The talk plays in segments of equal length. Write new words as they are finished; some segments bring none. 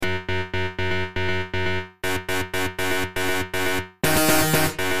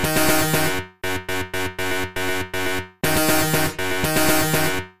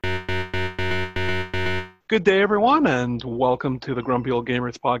Good day, everyone, and welcome to the Grumpy Old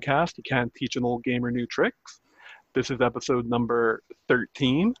Gamers podcast. You can't teach an old gamer new tricks. This is episode number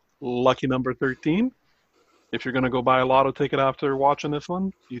 13, lucky number 13. If you're going to go buy a lotto ticket after watching this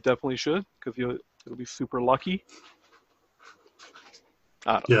one, you definitely should, because it'll be super lucky.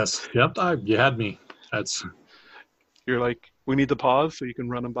 Yes. Yep. You had me. That's You're like, we need to pause so you can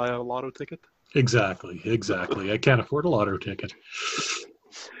run and buy a lotto ticket. exactly. I can't afford a lotto ticket.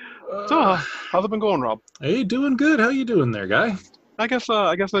 So, how's it been going, Rob? Hey, doing good. How you doing there, guy? I guess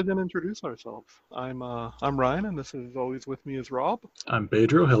I didn't introduce ourselves. I'm Ryan, and this is always with me is Rob. I'm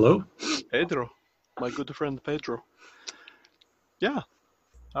Pedro. Hello. Pedro, my good friend Pedro. Yeah.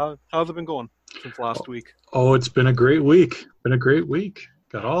 How's it been going since last week? Oh, it's been a great week.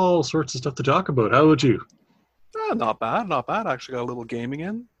 Got all sorts of stuff to talk about. How about you? Not bad. Actually got a little gaming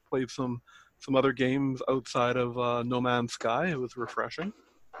in. Played some other games outside of No Man's Sky. It was refreshing.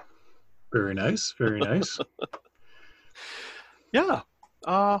 Very nice. Yeah.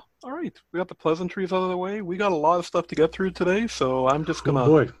 All right. We got the pleasantries out of the way. We got a lot of stuff to get through today, so I'm just gonna. Oh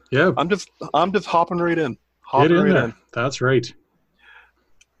boy. Yeah. I'm just hopping right in. Get in there. That's right.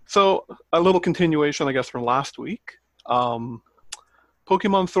 So a little continuation, I guess, from last week.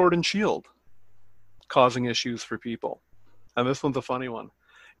 Pokemon Sword and Shield causing issues for people, and this one's a funny one.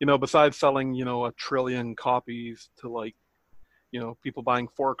 Besides selling, 1 trillion copies to people buying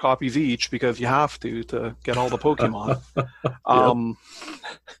 4 copies each because you have to get all the Pokemon.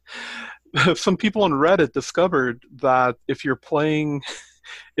 Some people on Reddit discovered that if you're playing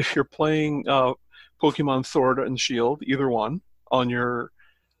Pokemon Sword and Shield, either one, on your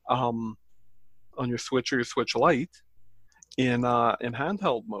Switch or your Switch Lite in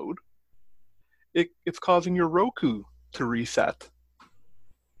handheld mode, it's causing your Roku to reset.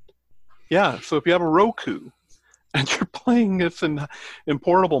 Yeah, so if you have a Roku and you're playing this in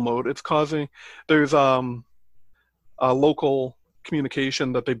portable mode, it's causing, there's a local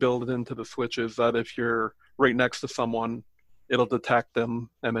communication that they build into the Switches that if you're right next to someone, it'll detect them,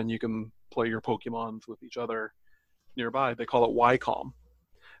 and then you can play your Pokemons with each other nearby. They call it Wycom.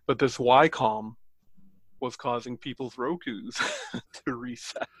 But this Wycom was causing people's Rokus to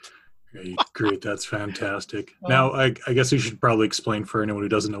reset. Great. That's fantastic. Now, I guess you should probably explain for anyone who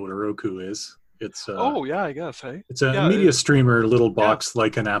doesn't know what a Roku is. It's I guess, hey? It's a media streamer, little box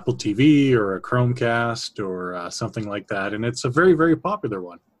like an Apple TV or a Chromecast or something like that, and it's a very, very popular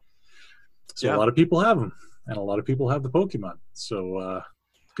one. So a lot of people have them, and a lot of people have the Pokemon. So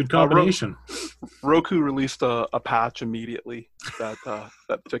good combination. Roku released a patch immediately that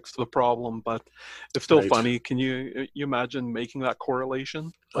fixed the problem, but it's still funny. Can you imagine making that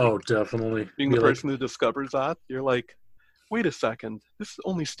correlation? Oh, definitely. Being the person who discovers that, you're like, wait a second, this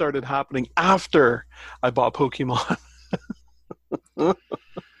only started happening after I bought Pokemon.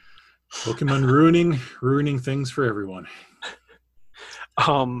 Pokemon ruining things for everyone.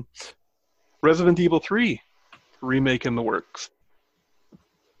 Resident Evil 3 remake in the works.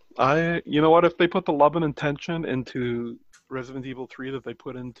 You know what? If they put the love and intention into Resident Evil 3 that they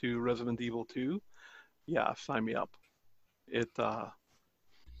put into Resident Evil 2, yeah, sign me up. It's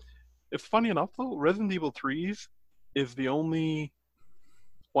funny enough though. Resident Evil 3's is the only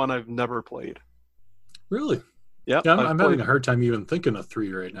one I've never played. Really? Yep, yeah. I'm having a hard time even thinking of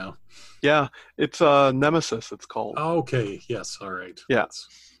 3 right now. Yeah, it's Nemesis. It's called. Oh, okay. Yes. All right. Yeah,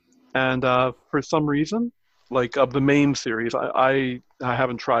 and for some reason, like of the main series, I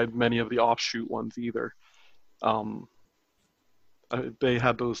haven't tried many of the offshoot ones either. They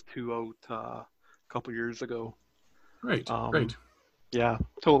had those 2 out a couple years ago. Right. Right. Yeah,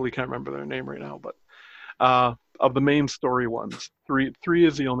 totally can't remember their name right now, but of the main story ones, 3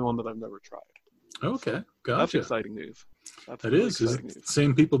 is the only one that I've never tried. Okay, gotcha. That's exciting news. That really is. Is it the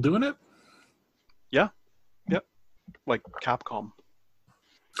same people doing it? Yeah. Yep. Like Capcom.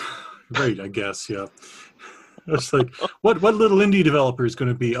 Right, I guess, yeah. It's like, what little indie developer is going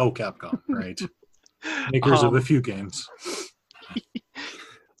to be? Oh, Capcom, right. Makers of a few games.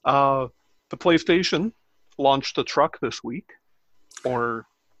 The PlayStation launched a truck this week, or,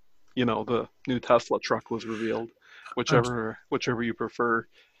 the new Tesla truck was revealed, whichever you prefer.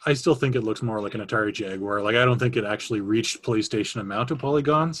 I still think it looks more like an Atari Jaguar. Like, I don't think it actually reached PlayStation amount of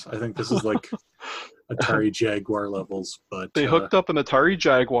polygons. I think this is like Atari Jaguar levels. But they hooked up an Atari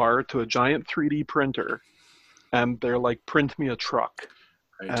Jaguar to a giant 3D printer, and they're like, print me a truck.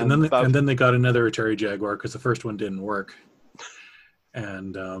 Right. And then they got another Atari Jaguar because the first one didn't work.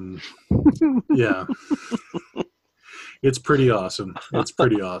 And yeah, it's pretty awesome. That's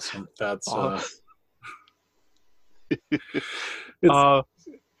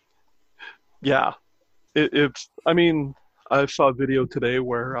yeah, it's. I mean, I saw a video today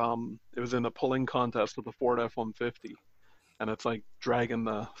where it was in a pulling contest with the Ford F-150, and it's like dragging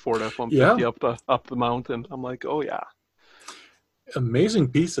the Ford Yeah, F-150 up the mountain. I'm like, oh yeah, amazing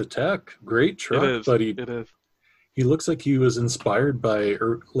piece of tech. Great it truck, is. but It is. he looks like he was inspired by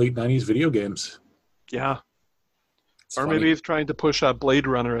late 90s video games. Yeah. It's Or maybe funny. he's trying to push a Blade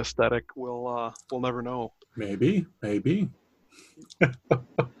Runner aesthetic. We'll never know. Maybe, maybe.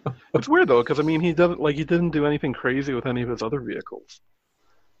 It's weird though, because I mean, he didn't do anything crazy with any of his other vehicles.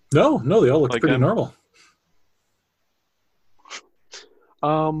 No, no, they all looked Like pretty normal.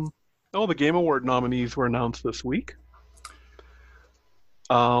 um, oh, the Game Award nominees were announced this week.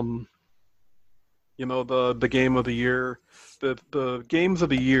 Um, the game of the year, the games of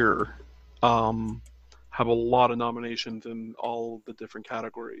the year, um, have a lot of nominations in all the different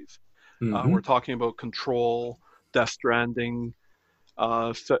categories. We're Hmm. talking about Control, Death Stranding,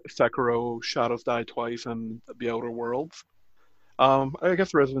 Sekiro, Shadows Die Twice, and The Outer Worlds. I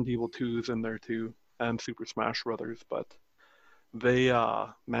guess Resident Evil 2 is in there too, and Super Smash Brothers. But they,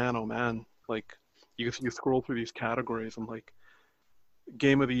 man, oh man, like you scroll through these categories, and like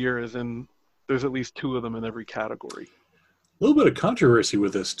Game of the Year is in. There's at least two of them in every category. A little bit of controversy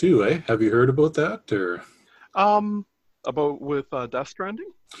with this too, eh? Have you heard about that? Or Um, about with Death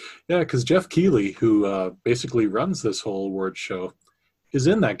Stranding. yeah, because Jeff Keighley, who basically runs this whole award show, is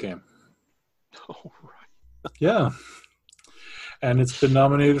in that game. Oh right. Yeah, and it's been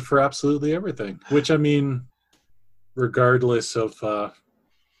nominated for absolutely everything. Which I mean, regardless of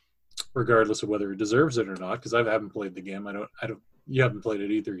regardless of whether it deserves it or not, because I haven't played the game. I don't. I don't. You haven't played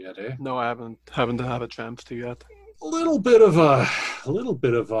it either yet, eh? No, I haven't had a chance to yet. A little bit of what's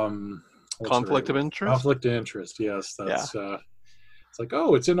the right Conflict of word? interest. Conflict of interest. Yes, Yeah. that's it's like,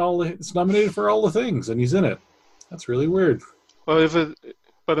 oh, it's nominated for all the things, and he's in it. That's really weird. Well, is it?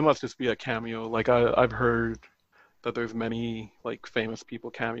 But it must just be a cameo. Like I've heard that there's many like famous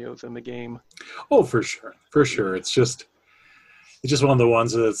people cameos in the game. Oh, for sure, for sure. It's just one of the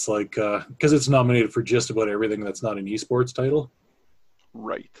ones that's like because it's nominated for just about everything that's not an esports title.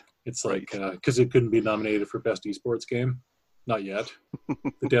 Right. It's like Right. because it couldn't be nominated for best esports game, not yet.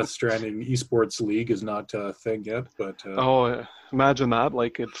 The Death Stranding esports league is not a thing yet, but Oh, imagine that.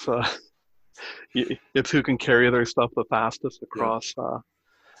 Like it's who can carry their stuff the fastest yeah, across.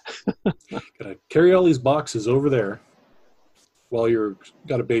 gotta carry all these boxes over there while you're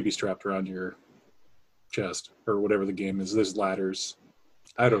got a baby strapped around your chest or whatever the game is. There's ladders.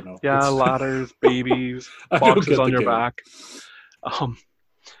 I don't know. Yeah, It's ladders, babies, I don't boxes get on the your game. back. Um,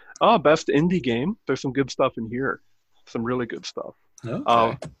 oh, best indie game. There's some good stuff in here. Some really good stuff. Uh,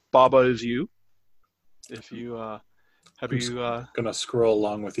 Okay, Baba is You. If you have I'm just you gonna scroll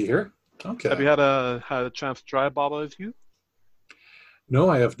along with you here. have Okay. you had a chance to try Baba is You? No,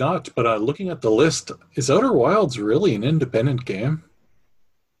 I have not. But looking at the list, is Outer Wilds really an independent game?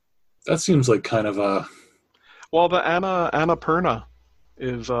 That seems like kind of a Well, the Annapurna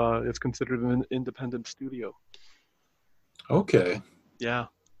is considered an independent studio. okay. Yeah.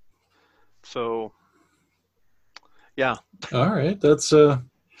 So yeah. All right, that's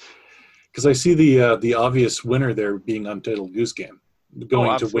because I see the obvious winner there being Untitled Goose Game, Oh,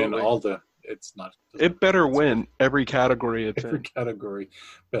 going to win absolutely. all the. It's not doesn't It have to better win win every category it's every in. category,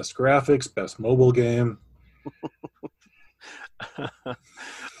 best graphics, best mobile game.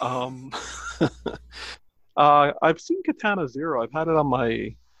 um, I've seen Katana Zero. I've had it on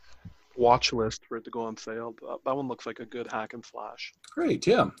my watch list for it to go on sale. That one looks like a good hack and slash. Great,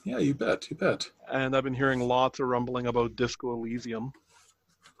 yeah, yeah, you bet, you bet. And I've been hearing lots of rumbling about Disco Elysium.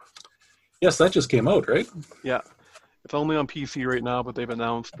 Yes, that just came out, right? Yeah, it's only on PC right now, but they've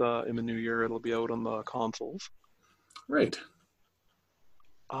announced in the new year it'll be out on the consoles. Right.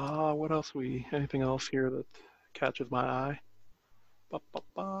 What else anything else here that catches my eye?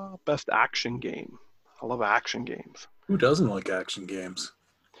 Best action game. I love action games. Who doesn't like action games?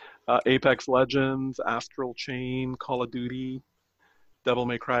 Apex Legends, Astral Chain, Call of Duty, Devil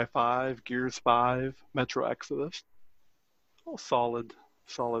May Cry 5, Gears 5, Metro Exodus. All solid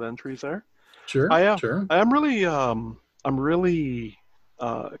entries there. Sure, I sure. I'm really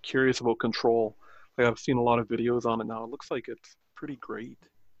curious about Control. Like I've seen a lot of videos on it now. It looks like it's pretty great.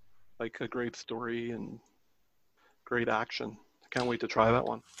 Like a great story and great action. I can't wait to try that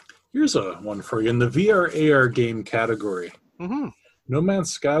one. Here's a one for you in the VR AR game category. Mm-hmm. No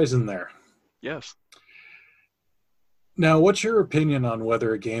Man's Sky's in there. Yes. Now, what's your opinion on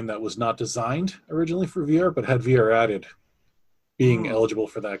whether a game that was not designed originally for VR but had VR added being Hmm. eligible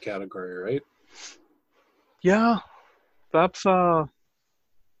for that category, right? Yeah, that's a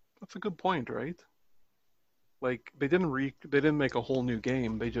good point, right? Like they didn't make a whole new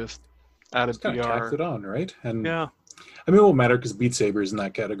game. They just added Just kind of tacked VR. it on, right? And Yeah. I mean, it won't matter because Beat Saber is in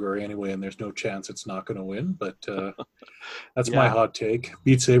that category anyway, and there's no chance it's not going to win. But that's my Yeah. hot take.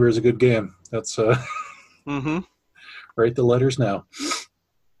 Beat Saber is a good game. That's Mm-hmm. write the letters now.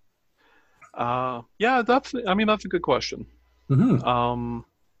 Yeah, that's a good question. Mm-hmm. Um,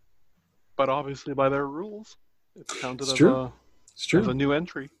 but obviously by their rules, it's counted It's true. It's as true. a new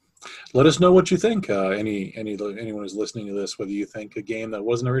entry. Let us know what you think. Anyone who's listening to this, whether you think a game that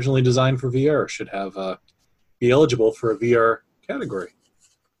wasn't originally designed for VR should have be eligible for a VR category.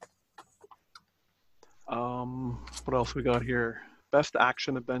 What else we got here? Best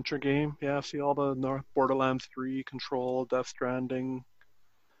action adventure game. Yeah, see all the North Borderlands 3, Control, Death Stranding,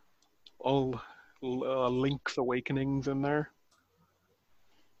 all Link's Awakenings in there.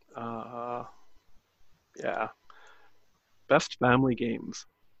 Uh, yeah. Best family games.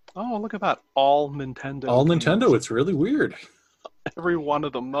 Oh, look at that. All Nintendo All Nintendo. games. It's really weird. Every one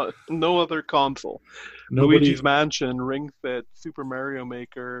of them. No other console. Luigi's Nobody. Mansion, Ring Fit, Super Mario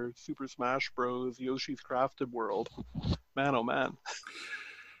Maker, Super Smash Bros., Yoshi's Crafted World. Man, oh man.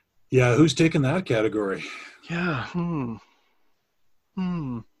 Yeah, who's taking that category? Yeah. Hmm.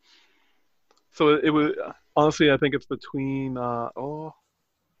 So it was honestly, I think it's between.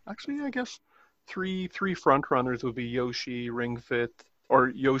 Actually, I guess three front runners would be Yoshi, Ring Fit, or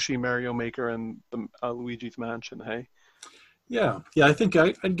Yoshi, Mario Maker, and the Luigi's Mansion. Hey. Yeah. I think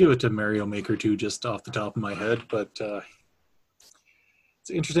I'd give it to Mario Maker 2 just off the top of my head. But it's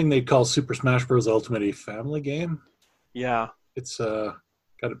interesting they'd call Super Smash Bros. Ultimate a family game. Yeah. It's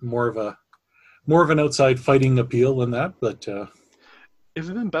got more of an outside fighting appeal than that. But Is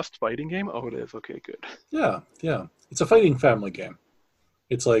it in best fighting game? Oh, it is. Okay, good. yeah, it's a fighting family game.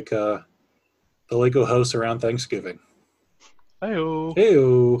 It's like the Lego house around Thanksgiving. Heyo.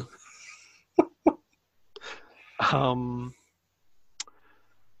 Heyo. Um,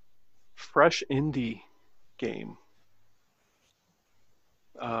 fresh indie game.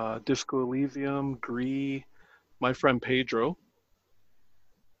 Disco Elysium, Gree, My Friend Pedro.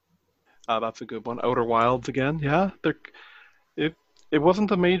 That's a good one. Outer Wilds again. Yeah, it it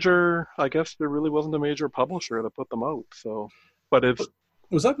wasn't a major. I guess there really wasn't a major publisher that put them out. So, but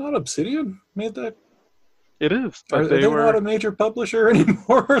Was that not Obsidian made that? it is. Are But they they not were. a major publisher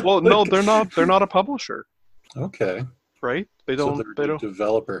anymore? Well, no, Like, they're not. They're not a publisher, okay, right? They so don't. They they're a don't.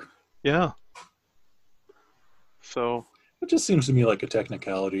 developer. Yeah. So It just seems to me like a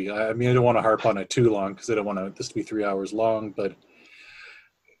technicality. I mean, I don't want to harp on it too long because I don't want this to be 3 hours long. But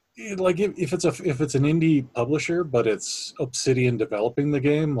like, if it's an indie publisher, but it's Obsidian developing the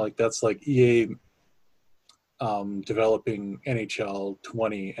game, like that's like EA developing NHL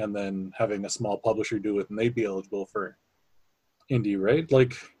 20 and then having a small publisher do it, and they'd be eligible for indie, right?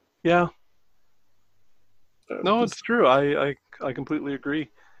 Like, yeah. No, just it's true. I completely agree.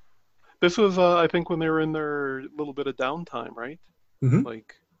 This was, I think, when they were in their little bit of downtime, right? mhm.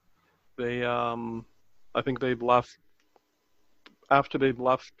 Like they, I think they'd left after they'd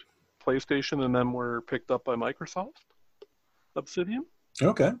left PlayStation and then were picked up by Microsoft, Obsidian.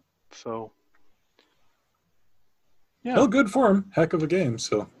 Okay. So Well, yeah, good for him. Heck of a game.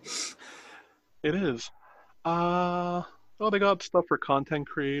 So, it is. Uh, oh, they got stuff for content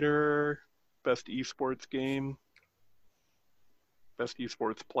creator, best esports game, best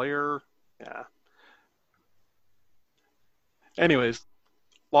esports player. Yeah. Anyways,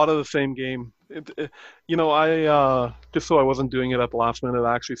 a lot of the same game. I just so I wasn't doing it at the last minute,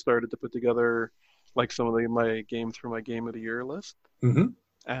 I actually started to put together like some of my games for my game of the year list, mhm.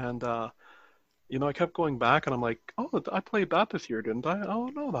 and I kept going back, and I'm like, oh, I played that this year, didn't I? Oh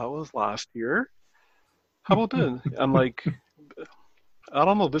no, that was last year. How about then? I'm like, I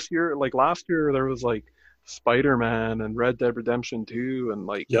don't know, this year, like last year, there was like Spider-Man and Red Dead Redemption 2, and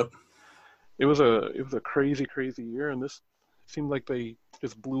like Yep. it was a crazy, crazy year, and this seemed like they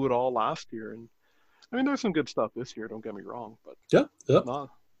just blew it all last year. And I mean, there's some good stuff this year. Don't get me wrong, but Yep. Yep. not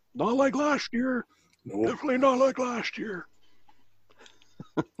not like last year. No. Definitely not like last year.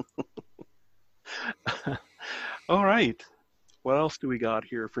 All right. What else do we got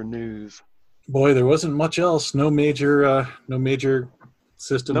here for news? Boy, there wasn't much else. No major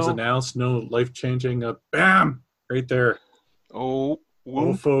systems No. announced. No life changing. Bam! Right there. Oh, Oh,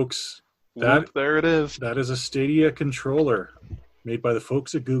 whoop, folks, that whoop. There it is. that is a Stadia controller made by the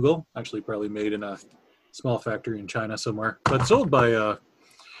folks at Google. Actually, probably made in a small factory in China somewhere, but sold by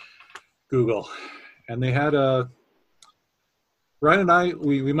Google. And they had Ryan and I.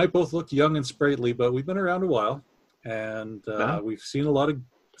 We might both look young and sprightly, but we've been around a while, and Yeah. we've seen a lot of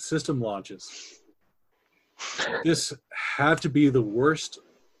system launches. This had to be the worst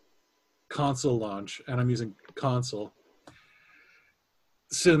console launch, and I'm using console,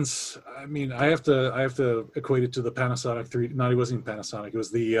 since I have to equate it to the Panasonic 3. No, it wasn't even Panasonic. It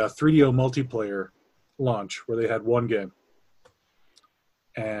was the 3DO multiplayer launch where they had one game,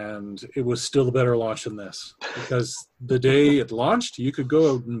 and it was still a better launch than this because the day it launched, you could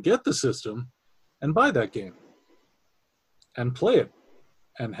go out and get the system and buy that game and play it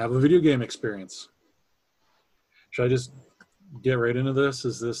and have a video game experience. Should I just get right into this?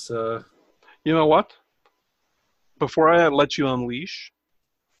 Is this? You know what? Before I let you unleash,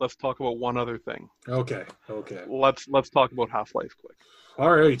 let's talk about one other thing. Okay. Let's talk about Half-Life quick.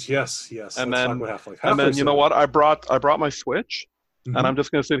 All right. Yes. And let's then, talk about Half-Life. And then you know what? I brought my Switch, Mm-hmm. and I'm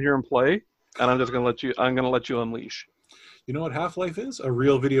just gonna sit here and play, and I'm gonna let you unleash. You know what Half-Life is? A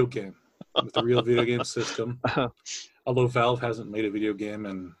real video game with a real video game system. Although Valve hasn't made a video game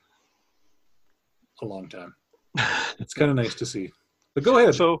in a long time. It's kind of nice to see. But go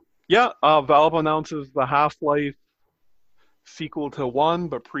ahead. So yeah, Valve announces the Half-Life sequel to 1,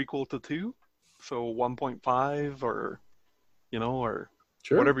 but prequel to 2. So 1.5 or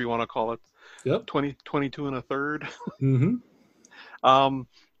Sure. whatever you want to call it. Yep. 22 and a third. Mm-hmm.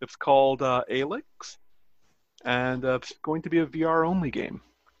 It's called Alyx, and it's going to be a VR-only game.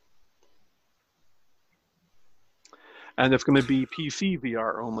 And it's going to be PC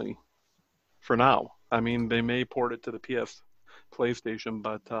VR only for now. I mean, they may port it to the PlayStation,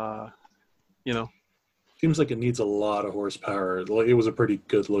 but, Seems like it needs a lot of horsepower. It was a pretty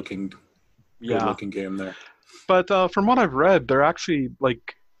good-looking game there. But from what I've read, they're actually,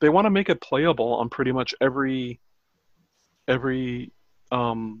 they want to make it playable on pretty much every VR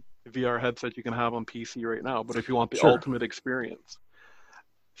headset you can have on PC right now, but if you want the ultimate experience.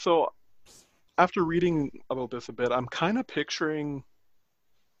 So after reading about this a bit, I'm kind of picturing,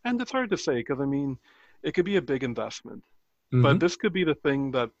 and it's hard to say because, I mean, it could be a big investment, but this could be the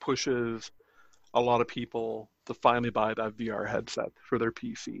thing that pushes a lot of people to finally buy that VR headset for their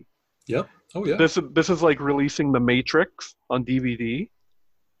PC. Yep. Oh, yeah. This is like releasing The Matrix on DVD,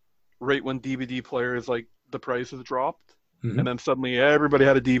 right when DVD players, the prices dropped. Mm-hmm. And then suddenly everybody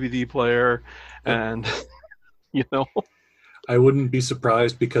had a DVD player, and I wouldn't be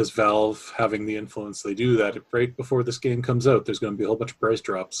surprised because Valve, having the influence they do, that right before this game comes out, there's going to be a whole bunch of price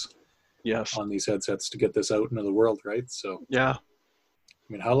drops. Yes. On these headsets to get this out into the world, right? So yeah. I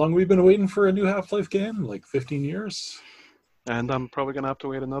mean, how long have we been waiting for a new Half-Life game? 15 years? And I'm probably going to have to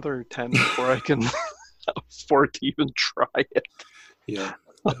wait another 10 before I can afford to even try it. Yeah.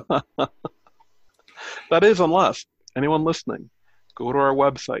 That is, unless anyone listening, go to our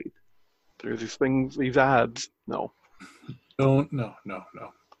website. There's these ads. No. No.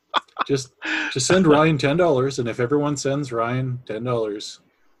 Just send Ryan $10, and if everyone sends Ryan $10,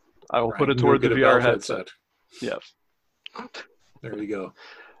 I will put it toward the VR headset. Yes. There you go.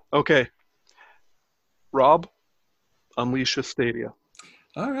 Okay. Rob, unleash your Stadia.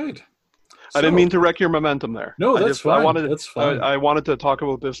 All right. So, I didn't mean to wreck your momentum there. No, that's fine. That's fine. I wanted to talk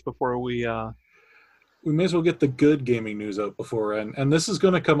about this before we... We may as well get the good gaming news out before, and this is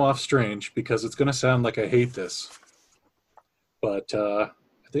going to come off strange because it's going to sound like I hate this. But at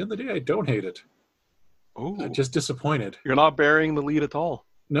the end of the day, I don't hate it. Ooh. I'm just disappointed. You're not bearing the lead at all.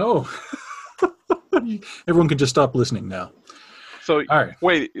 No. Everyone can just stop listening now. So, all right.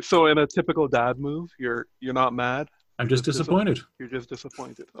 Wait, so in a typical dad move, you're not mad? I'm just disappointed. You're just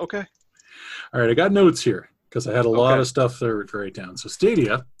disappointed. Okay. All right, I got notes here because I had a lot of stuff there to write down. So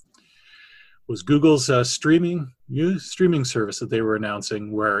Stadia was Google's new streaming service that they were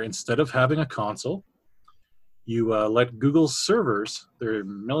announcing, where instead of having a console, you let Google's servers, there are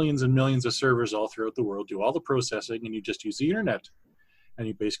millions and millions of servers all throughout the world, do all the processing, and you just use the internet. And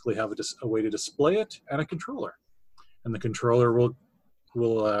you basically have a way to display it and a controller. And the controller will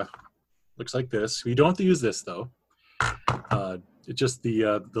looks like this. You don't have to use this, though. It's just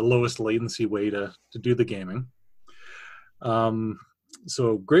the lowest latency way to do the gaming.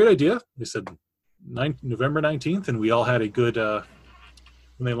 So great idea. They said November 19th, and we all had a good... when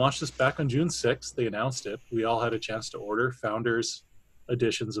they launched this back on June 6th, they announced it. We all had a chance to order Founders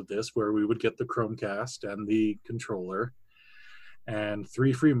editions of this, where we would get the Chromecast and the controller, and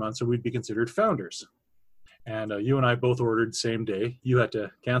 3 free months, and we'd be considered Founders. And you and I both ordered same day. You had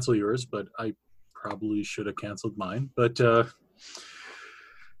to cancel yours, but I probably should have canceled mine. But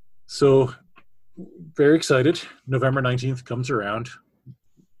so very excited. November 19th comes around.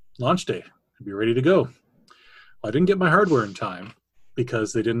 Launch day. I'd be ready to go. Well, I didn't get my hardware in time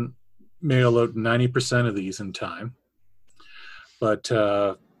because they didn't mail out 90% of these in time. But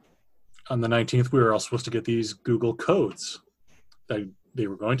on the 19th, we were all supposed to get these Google codes that they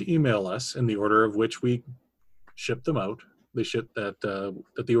were going to email us in the order of which we shipped them out. They shipped that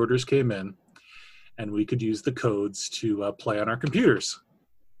the orders came in, and we could use the codes to play on our computers.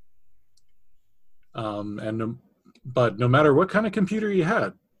 But no matter what kind of computer you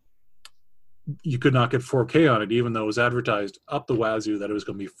had, you could not get 4K on it, even though it was advertised up the wazoo that it was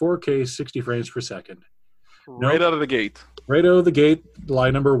going to be 4K 60 frames per second. Right out of the gate. Right out of the gate,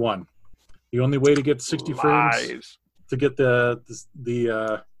 lie number one. The only way to get 60 frames, to get the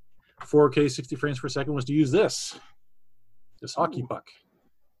 4K 60 frames per second, was to use this hockey puck.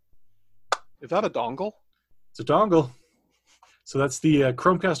 Is that a dongle? It's a dongle. So that's the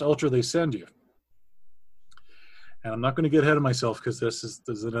Chromecast Ultra they send you. And I'm not going to get ahead of myself because this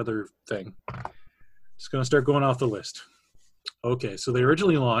is another thing. Just going to start going off the list. Okay, so they were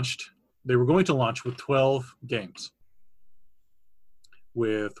going to launch with 12 games,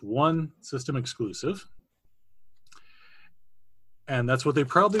 with one system exclusive. And that's what they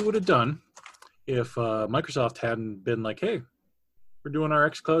probably would have done if Microsoft hadn't been like, hey, we're doing our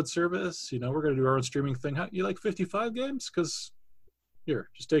xCloud service. We're going to do our own streaming thing. You like 55 games? Because here,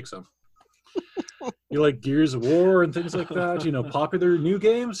 just take some. You like Gears of War and things like that, popular new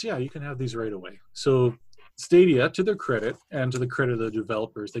games? Yeah, you can have these right away. So Stadia, to their credit, and to the credit of the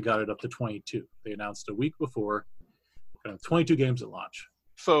developers, they got it up to 22. They announced a week before, 22 games at launch.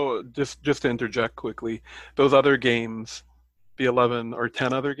 So just to interject quickly, those other games, the 11 or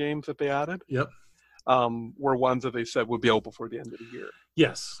 10 other games that they added, yep, were ones that they said would be out before the end of the year.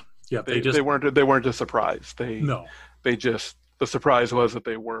 Yes. Yeah, they weren't a surprise. The surprise was that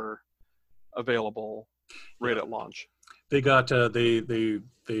they were available right at launch. They got they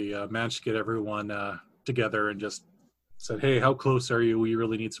managed to get everyone together and just said, hey, how close are you? We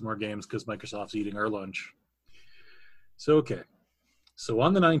really need some more games because Microsoft's eating our lunch. So okay, so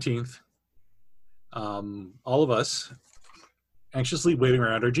on the 19th, all of us anxiously waiting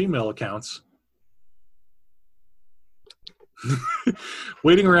around our Gmail accounts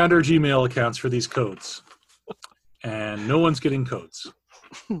waiting around our Gmail accounts for these codes, and no one's getting codes.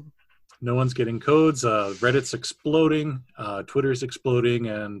 No one's getting codes. Reddit's exploding. Twitter's exploding.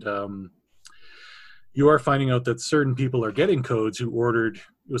 And you are finding out that certain people are getting codes who ordered.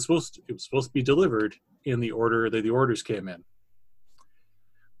 It was supposed to be delivered in the order that the orders came in.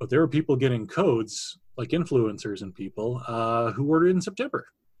 But there were people getting codes, like influencers and people, who ordered in September.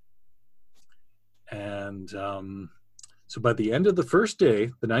 And so by the end of the first day,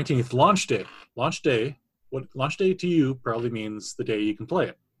 the 19th, launch day, what launch day to you probably means the day you can play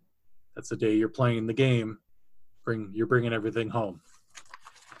it. That's the day you're playing the game. You're bringing everything home.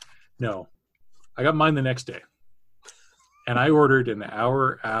 No, I got mine the next day, and I ordered an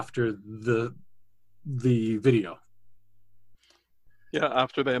hour after the video. Yeah,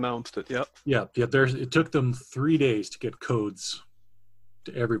 after they announced it. Yep. Yeah. It took them 3 days to get codes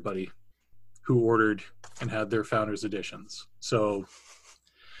to everybody who ordered and had their Founders Editions. So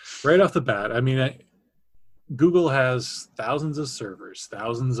right off the bat, Google has thousands of servers,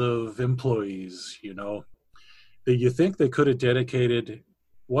 thousands of employees, that you think they could have dedicated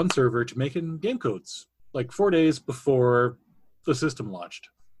one server to making game codes, like 4 days before the system launched,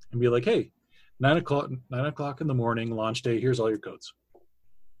 and be like, hey, 9 o'clock in the morning, launch day, here's all your codes.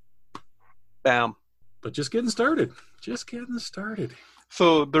 Bam. But just getting started.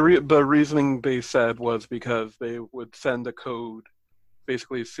 So the reasoning they said was because they would send a code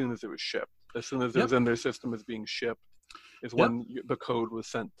basically as soon as it was shipped. As soon as it was in their system as being shipped is when the code was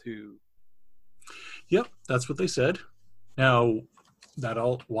sent to. Yep, that's what they said. Now,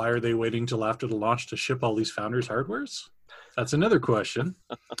 why are they waiting till after the launch to ship all these Founders hardwares? That's another question.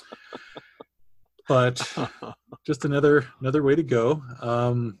 But just another way to go.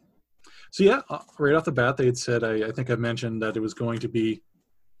 So yeah, right off the bat, they had said, I think I mentioned that it was going to be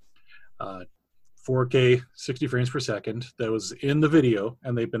 4K 60 frames per second. That was in the video,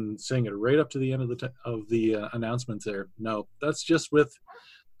 and they've been saying it right up to the end of the announcements there. No, that's just with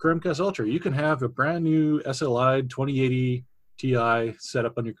Chromecast Ultra. You can have a brand new SLI 2080 Ti set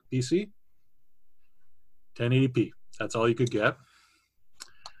up on your PC, 1080p. That's all you could get.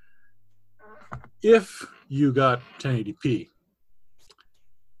 If you got 1080p.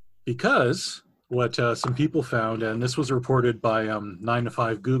 Because what some people found, and this was reported by 9 to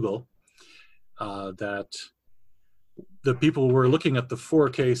 5 Google, that the people were looking at the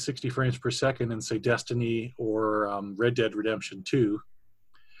 4K 60 frames per second in, say, Destiny or Red Dead Redemption 2,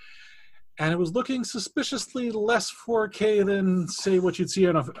 and it was looking suspiciously less 4K than, say, what you'd see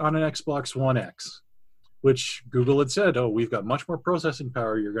on an Xbox One X, which Google had said, oh, we've got much more processing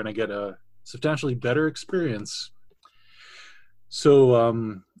power. You're going to get a substantially better experience.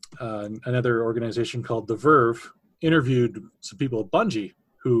 So another organization called The Verve interviewed some people at Bungie,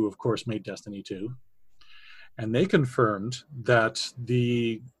 who, of course, made Destiny 2, and they confirmed that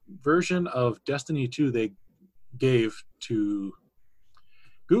the version of Destiny 2 they gave to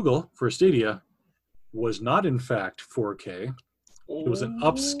Google for Stadia was not in fact 4K. It was an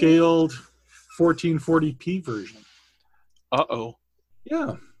Oh. upscaled 1440p version. Uh-oh.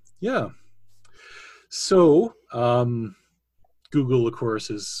 Yeah. So, Google, of course,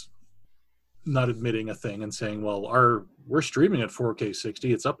 is not admitting a thing and saying, well, we're streaming at 4K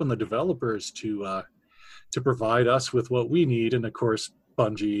 60. It's up on the developers to provide us with what we need. And of course,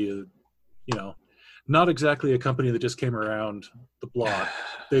 Bungie, not exactly a company that just came around the block.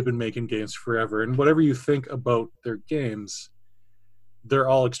 They've been making games forever. And whatever you think about their games, they're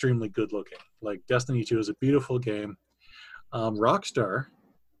all extremely good looking. Like Destiny 2 is a beautiful game. Rockstar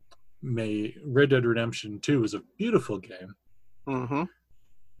Red Dead Redemption 2 is a beautiful game. Mm-hmm.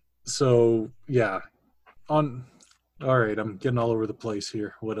 So yeah, all right, I'm getting all over the place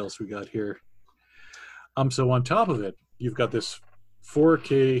here. What else we got here? So on top of it, you've got this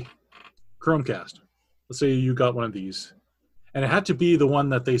 4K Chromecast. Let's say you got one of these, and it had to be the one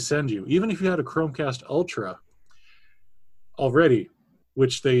that they send you. Even if you had a Chromecast Ultra already,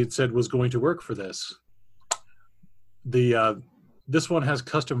 which they said was going to work for this, this one has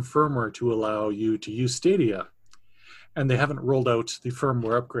custom firmware to allow you to use Stadia, and they haven't rolled out the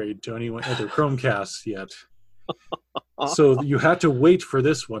firmware upgrade to any other Chromecasts yet. So you had to wait for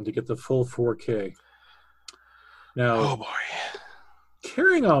this one to get the full 4K. Now, Oh boy.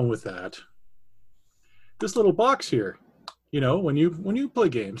 carrying on with that, this little box here, when you play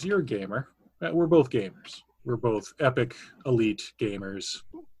games, you're a gamer. We're both gamers. We're both epic elite gamers.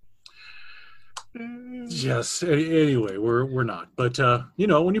 Yes. Anyway, we're not. But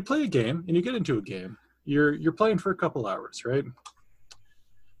when you play a game and you get into a game, you're playing for a couple hours, right?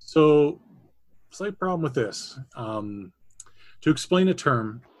 So, slight problem with this. To explain a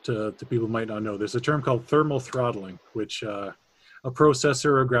term to people who might not know, there's a term called thermal throttling, which a processor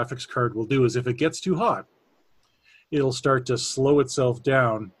or a graphics card will do is if it gets too hot, it'll start to slow itself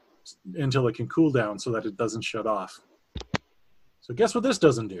down until it can cool down so that it doesn't shut off. So guess what this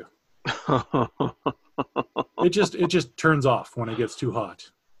doesn't do? It just turns off when it gets too hot.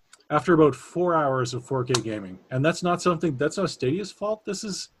 After about 4 hours of 4K gaming. And that's not Stadia's fault.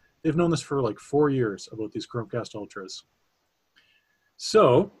 They've known this for like 4 years about these Chromecast Ultras.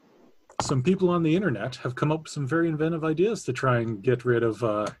 So, some people on the internet have come up with some very inventive ideas to try and get rid of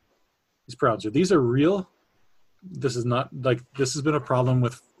these problems. These are real. This has been a problem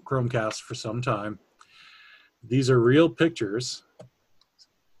with Chromecast for some time. These are real pictures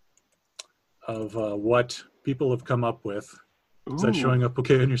of what people have come up with. Ooh. Is that showing up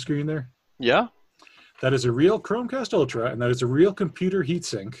okay on your screen there? Yeah. That is a real Chromecast Ultra, and that is a real computer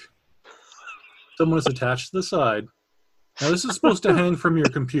heatsink. Someone has attached to the side. Now, this is supposed to hang from your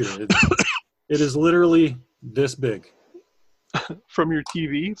computer. It is literally this big. From your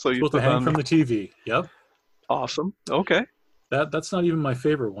TV? So you supposed to hang from the TV. Yep. Awesome. Okay. That's not even my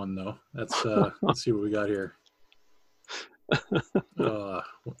favorite one, though. That's let's see what we got here.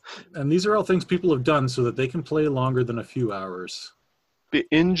 And these are all things people have done so that they can play longer than a few hours. The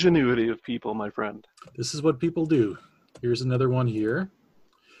ingenuity of people, my friend. This is what people do. Here's another one here.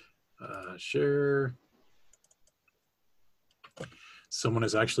 Share. Someone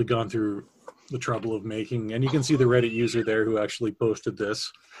has actually gone through the trouble of making, and you can see the Reddit user there who actually posted this.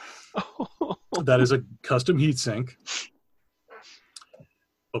 That is a custom heatsink.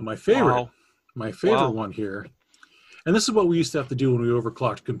 But my favorite one here, and this is what we used to have to do when we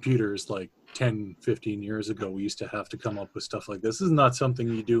overclocked computers like 10, 15 years ago. We used to have to come up with stuff like this. This is not something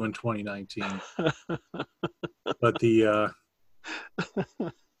you do in 2019. But the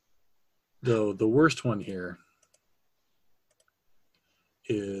worst one here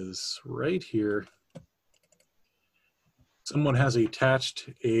is right here. Someone has attached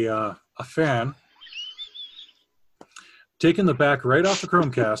a fan, taken the back right off the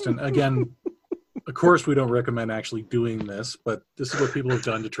Chromecast, and again, of course, we don't recommend actually doing this, but this is what people have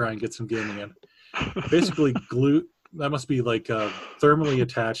done to try and get some gaming in. Basically, glue that must be like thermally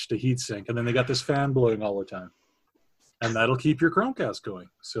attached to heatsink, and then they got this fan blowing all the time, and that'll keep your Chromecast going,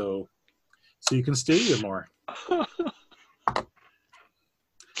 so you can Stadia more.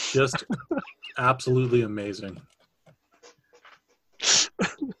 Just absolutely amazing.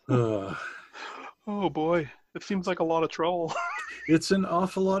 Oh boy, it seems like a lot of trouble. It's an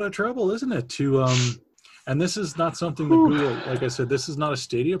awful lot of trouble, isn't it? And this is not something that Google, like I said, this is not a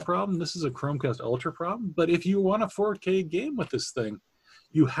Stadia problem. This is a Chromecast Ultra problem. But if you want a 4K game with this thing,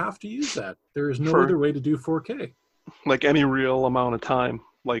 you have to use that. There is no other way to do 4K. Like any real amount of time.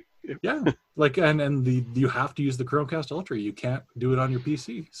 Yeah, and you have to use the Chromecast Ultra. You can't do it on your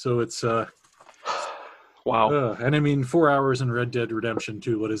PC. So it's wow. And I mean, 4 hours in Red Dead Redemption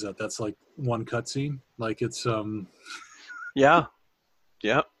 2. What is that? That's like one cutscene. Like it's Yeah.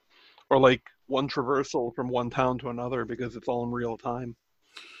 Or like one traversal from one town to another because it's all in real time.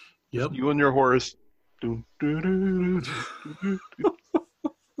 Yep. Just you and your horse. Doo, doo, doo, doo, doo, doo.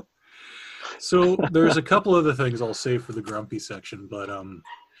 So there's a couple other things I'll say for the grumpy section, but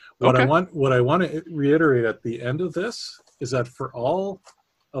Okay. what I want to reiterate at the end of this is that for all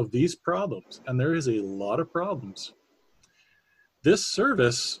of these problems, and there is a lot of problems, this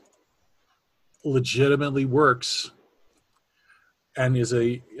service legitimately works and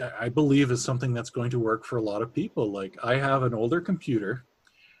I believe is something that's going to work for a lot of people. Like, I have an older computer,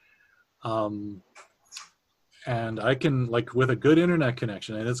 and I can, like, with a good internet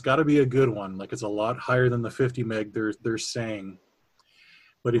connection, and it's got to be a good one. Like, it's a lot higher than the 50 meg they're saying.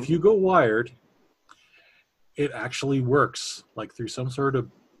 But if you go wired, it actually works, like through some sort of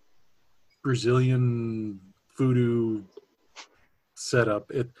Brazilian voodoo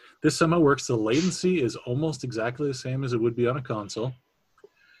setup. This somehow works. The latency is almost exactly the same as it would be on a console.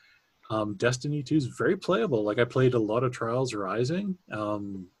 Destiny 2 is very playable. Like, I played a lot of Trials Rising.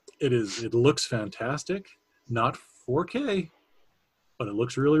 It looks fantastic. Not 4K, but it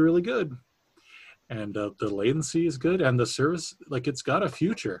looks really, really good. And the latency is good, and the service, like, it's got a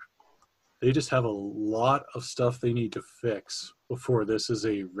future. They just have a lot of stuff they need to fix before this is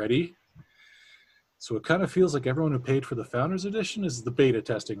ready. So it kind of feels like everyone who paid for the Founders Edition is the beta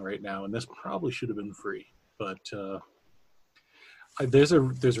testing right now, and this probably should have been free. But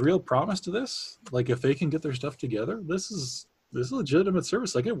there's real promise to this. Like, if they can get their stuff together, this is a legitimate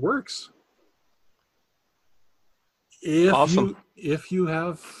service. Like, it works. Awesome. If you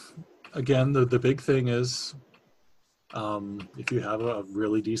have, again, the big thing is, if you have a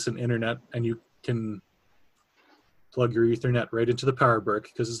really decent internet and you can plug your Ethernet right into the power brick,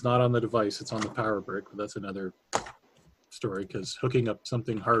 because it's not on the device, it's on the power brick. But that's another story, because hooking up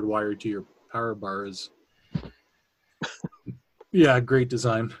something hardwired to your power bar is, yeah, great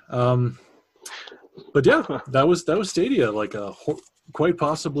design. But yeah, that was Stadia. Like, quite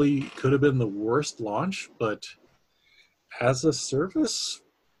possibly could have been the worst launch, but as a service,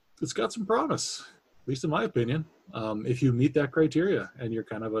 it's got some promise, at least in my opinion. If you meet that criteria and you're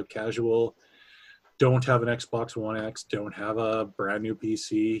kind of a casual, don't have an Xbox One X, don't have a brand new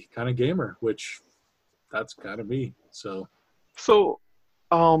PC kind of gamer, which that's kind of me. So so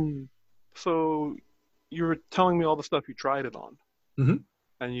you were telling me all the stuff you tried it on, mm-hmm.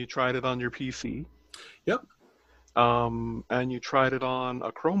 and you tried it on your PC. Yep. And you tried it on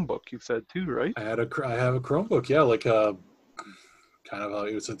a Chromebook, you said too, right? I have a Chromebook, yeah, like kind of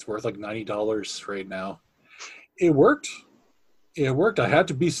it's worth like $90 right now. It worked. I had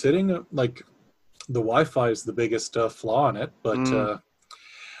to be sitting, like, the Wi-Fi is the biggest flaw in it, but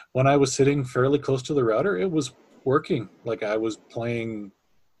when I was sitting fairly close to the router, it was working. Like, I was playing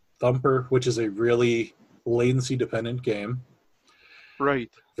Thumper, which is a really latency dependent game.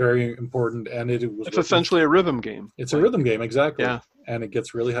 Right. Very important, and it's working. Essentially a rhythm game. It's a rhythm game, exactly. Yeah. And it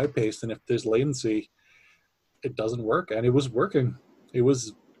gets really high paced, and if there's latency, it doesn't work. And it was working. It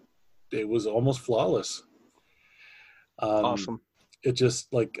was almost flawless. Awesome. It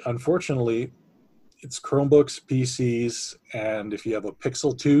just, like, unfortunately, it's Chromebooks, PCs, and if you have a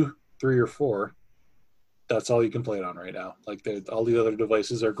Pixel 2, 3, or 4, that's all you can play it on right now. Like, all the other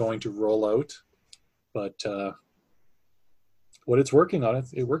devices are going to roll out, but what it's working on,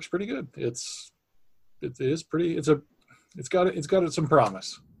 it works pretty good. It's got some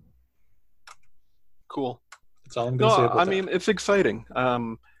promise. Cool. That's all I'm going to say about that. I mean, it's exciting.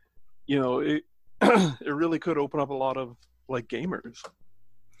 It it really could open up a lot of, like, gamers.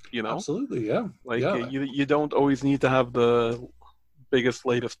 Absolutely, yeah. Like, yeah. You don't always need to have the biggest,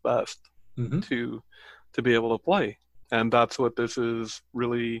 latest, best to be able to play, and that's what this is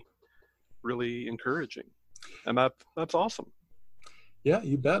really, really encouraging, and that's awesome. Yeah,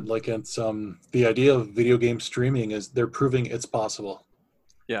 you bet. Like, it's the idea of video game streaming is they're proving it's possible.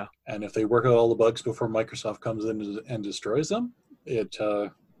 Yeah. And if they work out all the bugs before Microsoft comes in and destroys them, they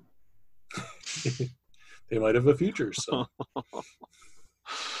might have a future. So.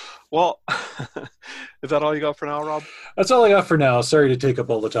 Well, is that all you got for now, Rob? That's all I got for now. Sorry to take up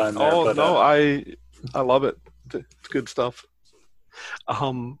all the time there. Oh, but, no, I love it. It's good stuff.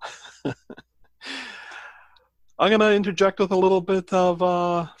 I'm going to interject with a little bit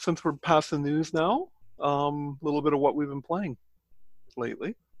of, since we're past the news now, a little bit of what we've been playing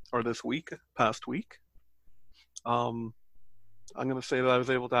lately, or this past week. I'm going to say that I was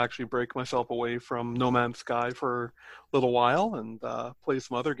able to actually break myself away from No Man's Sky for a little while and play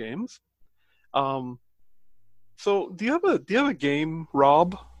some other games. So do you have a game,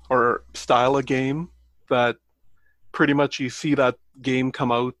 Rob, or style of game that pretty much you see that game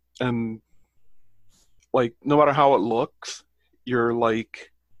come out and, like, no matter how it looks, you're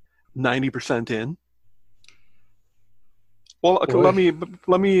like, 90% in. Well, okay,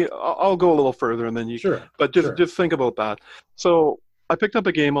 Boy, I'll go a little further and then you, sure, but sure. just think about that. So I picked up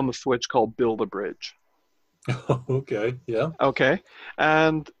a game on the Switch called Build a Bridge. Okay, yeah. Okay.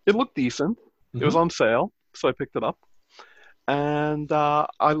 And it looked decent. It was Hmm. on sale, so I picked it up. And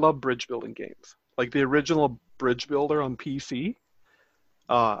I love bridge building games. Like the original Bridge Builder on PC.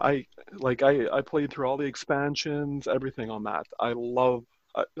 I played through all the expansions, everything on that. I love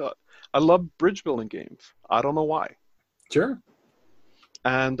bridge building games. I don't know why. Sure.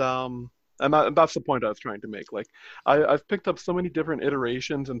 And that's the point I was trying to make. Like I've picked up so many different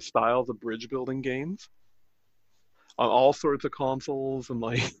iterations and styles of bridge building games on all sorts of consoles and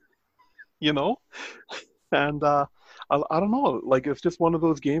like you know and I don't know, like it's just one of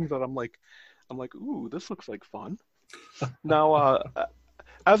those games that I'm like, ooh, this looks like fun. Now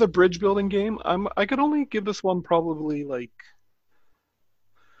as a bridge building game, I could only give this one probably like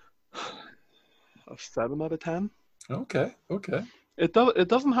a 7 out of 10. Okay, okay. It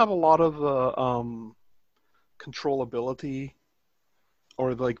doesn't have a lot of the controllability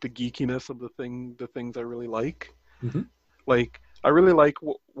or like the geekiness of the things I really like. Hmm. Like I really like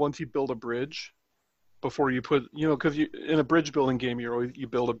once you build a bridge before you put, because you in a bridge building game you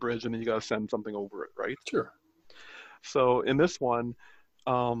build a bridge and then you gotta send something over it, right? Sure. So in this one,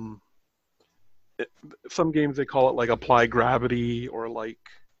 um, it, some games they call it like apply gravity or like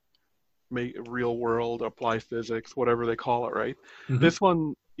make real world apply physics, whatever they call it, right? Hmm. This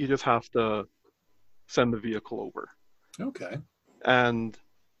one you just have to send the vehicle over, Okay. and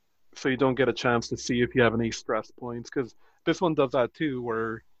so you don't get a chance to see if you have any stress points because this one does that too,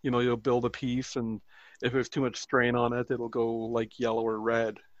 where you'll build a piece and if there's too much strain on it, it'll go like yellow or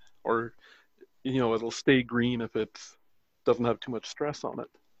red, or it'll stay green if it doesn't have too much stress on it.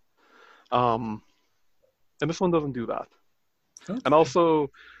 Um, and this one doesn't do that. And Okay. also,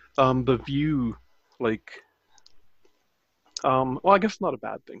 the view, like, well, I guess it's not a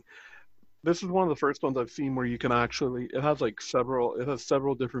bad thing. This is one of the first ones I've seen where you can actually, it has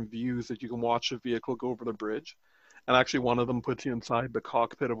several different views that you can watch the vehicle go over the bridge. And actually, one of them puts you inside the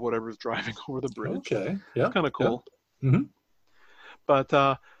cockpit of whatever's driving over the bridge. Okay. It's Yeah. kind of Yeah. cool. Hmm. But,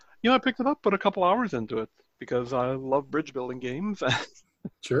 I picked it up, put a couple hours into it because I love bridge building games.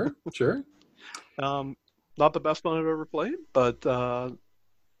 Sure. Sure. um, not the best one I've ever played, but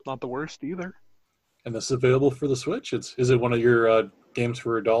not the worst either. And this is available for the Switch. Is it one of your games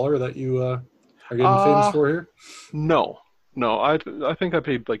for $1 that you are getting famous Uh, for here? no, no, I think I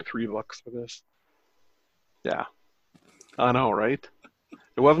paid like $3 for this. Yeah, I know, right?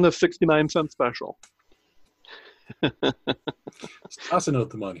 It wasn't a 69-cent special. Just tossing out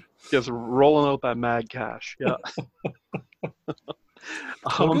the money. Just rolling out that mad cash. Yeah.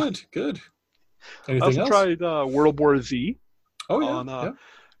 Oh, Um, good. Good. I Anything also else? tried World War Z Oh, yeah. on Yeah.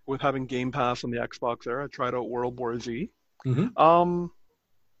 with having Game Pass on the Xbox there. I tried out World War Z. Hmm. Um,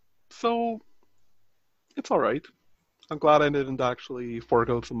 so it's all right. I'm glad I didn't actually fork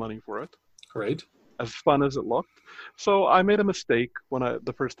out some money for it, Great. as fun as it looked. So I made a mistake when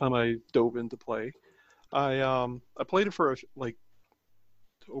the first time I dove into play. I played it for like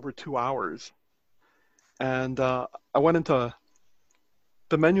over 2 hours, and I went into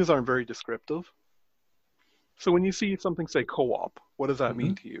the menus aren't very descriptive. So when you see something say co-op, what does that Hmm.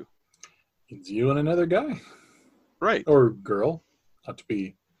 mean to you? It's you and another guy Right, or girl, not to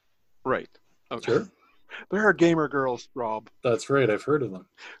be right. Okay. sure. There are gamer girls, Rob. That's right. I've heard of them.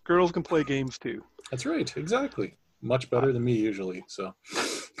 Girls can play games too. That's right. Exactly. Much Uh, better than me usually. So,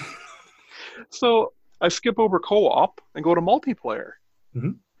 so I skip over co-op and go to multiplayer,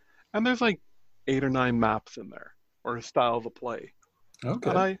 hmm. and there's like 8 or 9 maps in there or styles of play. And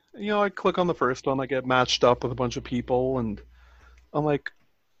Okay. I click on the first one. I get matched up with a bunch of people, and I'm like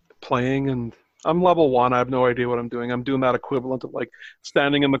playing, and I'm level 1. I have no idea what I'm doing. I'm doing that equivalent of like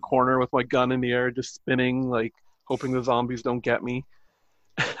standing in the corner with my gun in the air, just spinning, like hoping the zombies don't get me.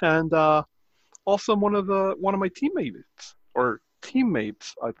 And also, one of my teammates,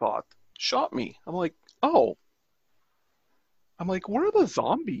 I thought, shot me. Oh, I'm like, where are the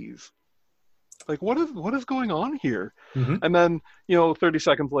zombies? Like, what is going on here? Hmm. And then, 30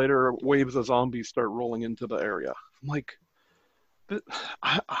 seconds later, waves of zombies start rolling into the area. I'm like,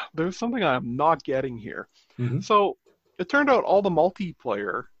 there's something I'm not getting here. Hmm. So it turned out all the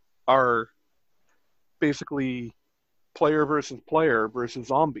multiplayer are basically player versus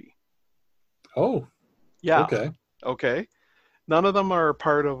zombie. Oh, Yeah, okay. okay. None of them are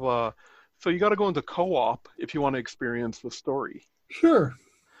part of. So you got to go into co-op if you want to experience the story. Sure.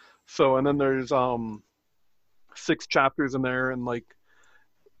 So and then there's 6 chapters in there and like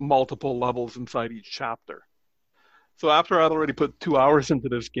multiple levels inside each chapter. So after I'd already put 2 hours into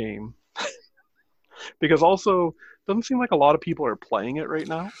this game, because also doesn't seem like a lot of people are playing it right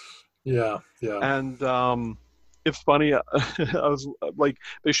now. Yeah, yeah. And it's funny. I was like,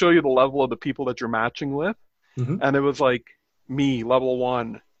 they show you the level of the people that you're matching with, Hmm. and it was like me, level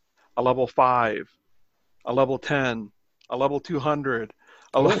 1, a level 5, a level 10, a level 200.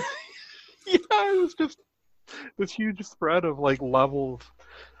 Oh, Yeah, it was just this huge spread of like levels.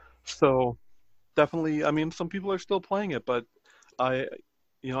 So definitely, I mean, some people are still playing it, but I,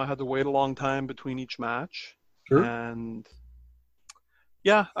 I had to wait a long time between each match, sure. and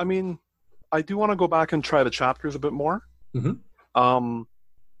yeah, I mean, I do want to go back and try the chapters a bit more. Hmm. Um,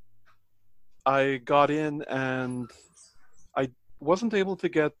 I got in and I wasn't able to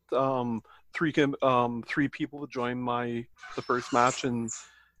get three people to join the first match in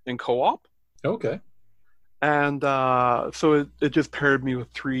co-op, Okay. and so it just paired me with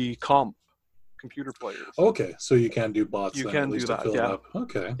three computer players. Okay. So you can do bots You then, at can do least to that, fill it yeah, up.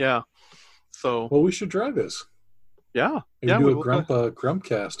 Okay. yeah. So Well, we should try this. yeah, Maybe yeah, do we a will. Grump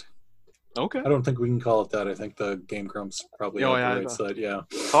cast. Okay. I don't think we can call it that. I think the Game Grump's probably Oh out the yeah, right side. Yeah.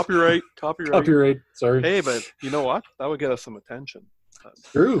 copyright. Copyright. Sorry. Hey, but you know what? That would get us some attention.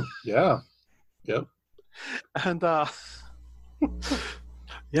 True. Yeah. Yep. And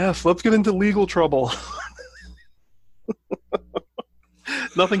yes, let's get into legal trouble.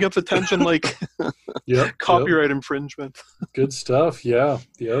 Nothing gets attention like Yep. Yep. copyright infringement. Good stuff. Yeah.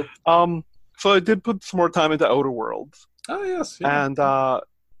 Yep. So I did put some more time into Outer Worlds, Oh yes. Yeah. and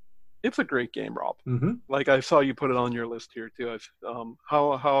it's a great game, Rob. Mm-hmm. Like I saw you put it on your list here too.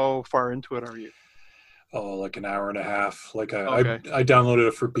 How far into it are you? Oh, like an hour and a half. Like Okay. I downloaded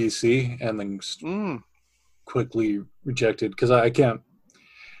it for PC and then Mm, quickly rejected because I can't.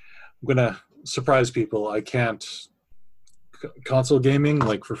 I'm gonna surprise people. I can't console gaming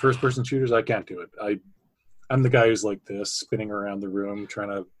like for first person shooters. I can't do it. I'm the guy who's like this, spinning around the room trying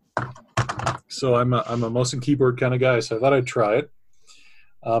to. So I'm a mouse and keyboard kind of guy. So I thought I'd try it.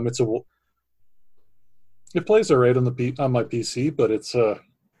 It plays all right on on my PC, but it's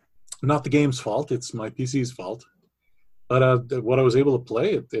not the game's fault. It's my PC's fault. But what I was able to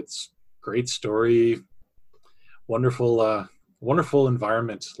play, it's great story, wonderful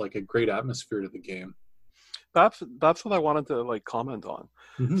environment, like a great atmosphere to the game. that's what I wanted to like comment on.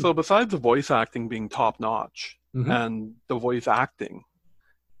 Hmm. So besides the voice acting being top notch Hmm. and the voice acting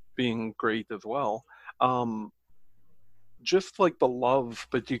being great as well, um, just like the love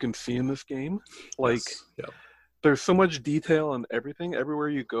that you can see in this game, like Yes. Yeah. there's so much detail and everything. Everywhere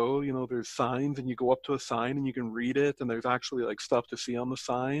you go, there's signs, and you go up to a sign and you can read it, and there's actually like stuff to see on the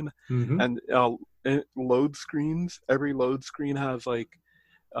sign, Hmm. and load screens. Every load screen has like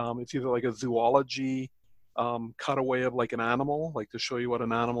it's either like a zoology cutaway of like an animal, like to show you what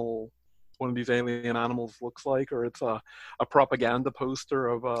one of these alien animals looks like, or it's a propaganda poster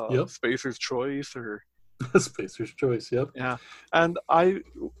of Yep. Spacer's Choice, or Spacer's Choice. Yep. yeah. And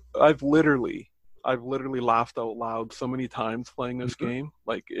I've literally laughed out loud so many times playing this Hmm. game.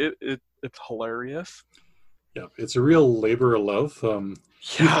 Like it's hilarious. Yep. It's a real labor of love.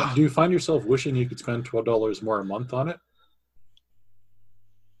 Yeah. Do you find yourself wishing you could spend $12 more a month on it?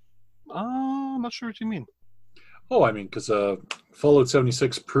 I'm not sure what you mean. Oh, I mean, because Fallout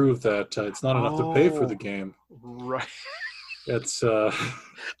 76 proved that it's not enough to pay for the Oh, game. right. It's I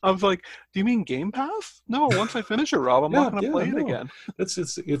was like, do you mean Game Pass? No, once I finish it, Rob, I'm not yeah, going to yeah, play it no. again.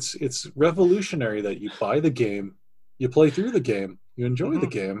 It's revolutionary that you buy the game, you play through the game, you enjoy the Hmm.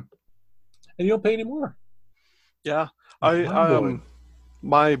 game, and you don't pay any more. Yeah. It's I mind blowing.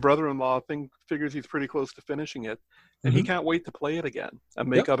 My brother-in-law figures he's pretty close to finishing it, and he Hmm. can't wait to play it again and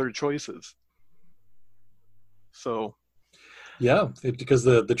make Yep. other choices. So, Yeah, because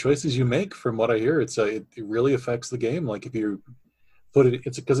the choices you make, from what I hear, it really affects the game. Like if you put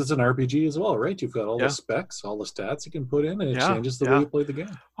it's because it's an RPG as well, right? You've got all the yeah. specs, all the stats you can put in, and it Yeah. changes the way Yeah. you play the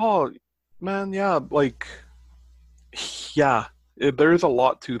game. Oh, man, yeah, like yeah, there's a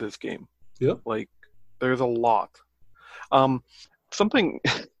lot to this game. Yep. Like there's a lot. Um something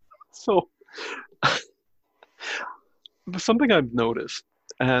so something I've noticed,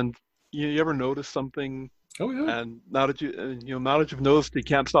 and you ever notice something, Oh yeah. and now that you've noticed, you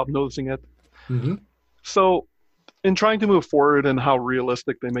can't stop noticing it. Hmm. So in trying to move forward and how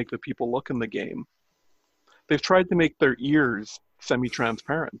realistic they make the people look in the game, they've tried to make their ears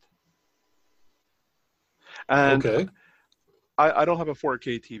semi-transparent. And Okay. I don't have a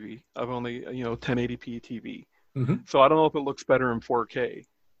 4K TV. I've only 1080p TV. Hmm. So I don't know if it looks better in 4K,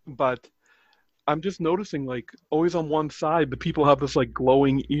 but I'm just noticing like always on one side the people have this like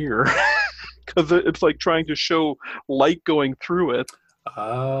glowing ear because it's like trying to show light going through it.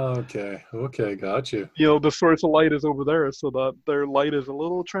 Okay, got you. You know, the source of light is over there, so that their light is a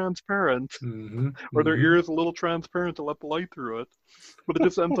little transparent, Mm-hmm. or their Mm-hmm. ear is a little transparent to let the light through it. But it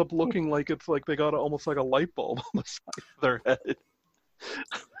just ends up looking like it's like they got almost like a light bulb on the side of their head.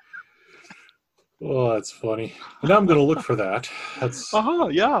 Oh, that's funny. And now I'm going to look for that. That's. Aha,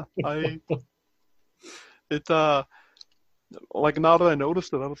 yeah. It like now that I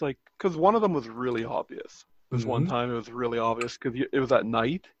noticed it, I was like, because one of them was really obvious. This one Mm-hmm. time it was really obvious because it was at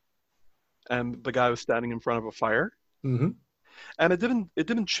night and the guy was standing in front of a fire, Mm-hmm. and it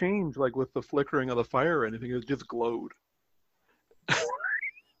didn't change like with the flickering of the fire or anything. It just glowed,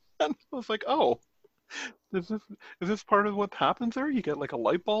 and I was like, oh, is this is this part of what happens there? You get like a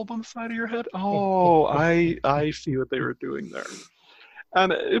light bulb on the side of your head. Oh, I see what they were doing there,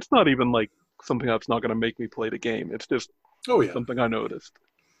 and it's not even like something that's not going to make me play the game. It's just Oh yeah. something I noticed.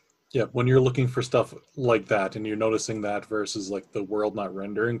 Yeah, when you're looking for stuff like that and you're noticing that versus like the world not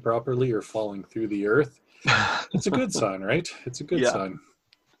rendering properly or falling through the earth, it's a good sign, right? It's a good Yeah. sign.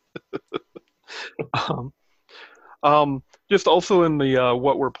 Um, just also in the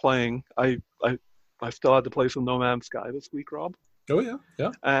what we're playing, I still had to play some No Man's Sky this week, Rob, Oh yeah,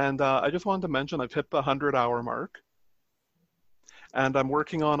 yeah. and I just wanted to mention I've hit the 100-hour mark, and I'm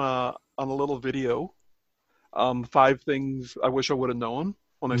working on a little video, 5 things I wish I would have known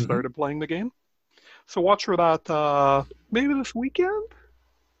when I Mm-hmm. started playing the game. So watch for that maybe this weekend.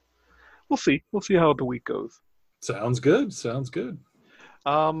 We'll see. We'll see how the week goes. Sounds good. Sounds good.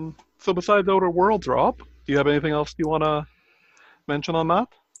 So besides Outer Worlds, Rob, do you have anything else you want to mention on that?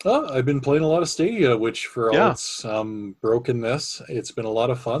 I've been playing a lot of Stadia, which for all Yeah. its brokenness, it's been a lot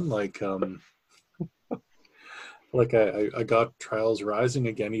of fun. I got Trials Rising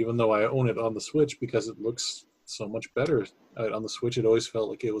again, even though I own it on the Switch because it looks so much better. On the Switch, it always felt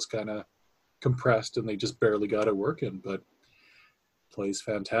like it was kind of compressed and they just barely got it working, but plays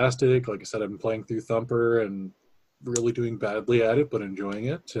fantastic. Like I said, I've been playing through Thumper and really doing badly at it, but enjoying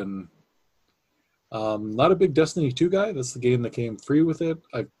it. And not a big Destiny 2 guy. That's the game that came free with it.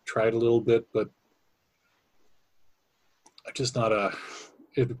 I've tried a little bit, but I'm just not a.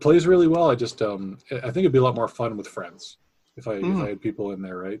 It plays really well. I think it'd be a lot more fun with friends if I Mm. had people in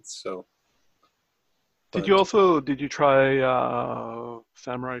there, right? So, Did you but also did you try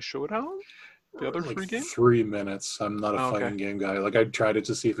Samurai Showdown, the other like free game? 3 minutes. I'm not a Oh, okay. fighting game guy. Like I tried it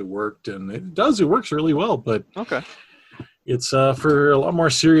to see if it worked, and it does. It works really well, but Okay. it's for a lot more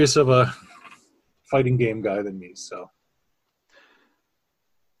serious of a fighting game guy than me. So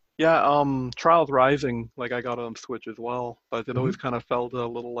Yeah, Trials Rising, like I got it on Switch as well, but it mhm, always kind of felt a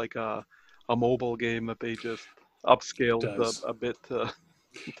little like a mobile game that they just it upscaled does. a bit to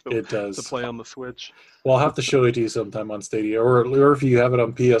It to does. play on the Switch. Well, I'll have to show it to you sometime on Stadia, or if you have it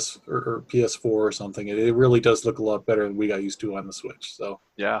on PS or PS4 or something. It really does look a lot better than we got used to on the Switch. So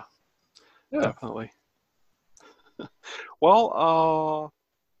Yeah, yeah. definitely. Well,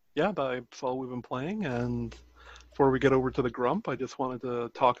 yeah, that's all we've been playing. And before we get over to the grump, I just wanted to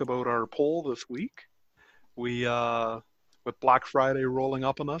talk about our poll this week. We with Black Friday rolling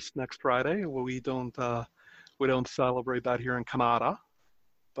up on us next Friday, well, we don't celebrate that here in Canada,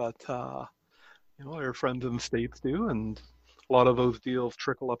 but you know our friends in the states do, and a lot of those deals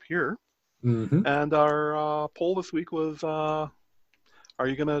trickle up here. Hmm. And our poll this week was, are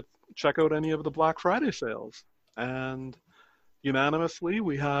you gonna check out any of the Black Friday sales? And unanimously,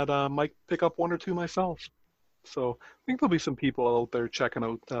 we had Mike pick up one or two myself. So I think there'll be some people out there checking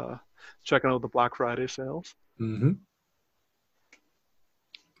out the Black Friday sales. Hmm.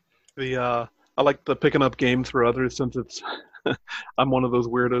 The I like the picking up games for others since it's I'm one of those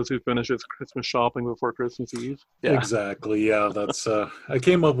weirdos who finishes Christmas shopping before Christmas Eve. Yeah. Exactly. Yeah, that's. I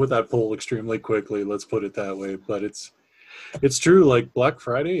came up with that poll extremely quickly. Let's put it that way. But it's true. Like Black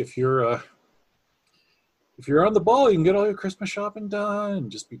Friday, if you're on the ball, you can get all your Christmas shopping done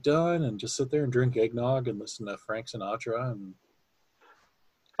and just be done and just sit there and drink eggnog and listen to Frank Sinatra and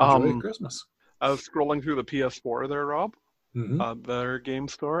enjoy Um, Christmas. I was scrolling through the PS4 there, Rob, Hmm. their game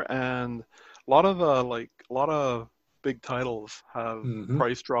store, and a lot of big titles have Hmm.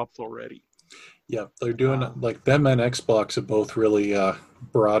 price drops already. Yeah, they're doing Um, like them and Xbox have both really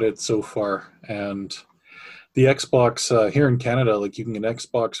brought it so far. And the Xbox here in Canada, like you can get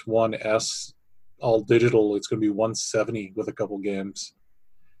Xbox One S all digital. It's going to be 170 with a couple games,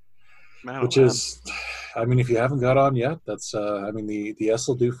 man, oh which man, is, I mean, if you haven't got on yet, that's, I mean, the S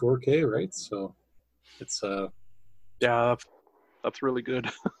will do 4K, right? So it's, yeah, that's really good.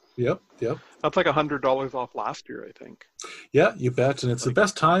 yep, yep. That's like $100 off last year, I think. Yeah, you bet. And it's the Like,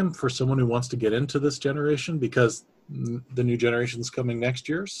 best time for someone who wants to get into this generation because the new generation's coming next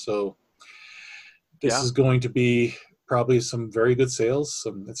year. So this yeah, is going to be probably some very good sales.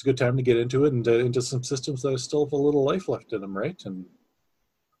 It's a good time to get into it and into some systems that still have a little life left in them, right? And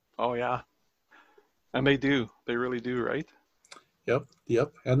Oh yeah, and they do. They really do, right?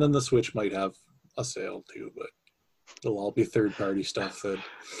 yep. And then the Switch might have a sale too, but it'll all be third-party stuff that.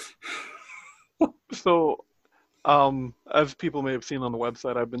 So, as people may have seen on the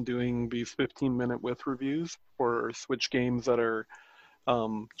website, I've been doing these 15-minute with reviews for Switch games that are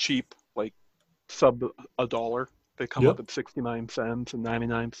cheap, like sub $1. They come up Yep. at 69 cents and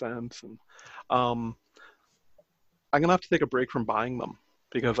 99 cents, and um, I'm gonna have to take a break from buying them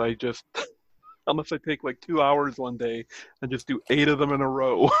because I just unless I take like 2 hours one day and just do 8 of them in a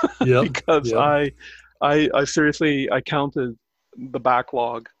row Yep. because Yep. I seriously I counted the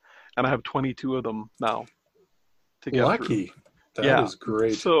backlog and I have 22 of them now to get through. Lucky. That Yeah, is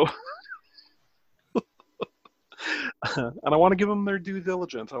great. so and I want to give them their due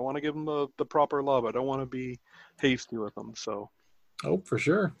diligence. I want to give them the proper love. I don't want to be hasty with them. So, Oh, for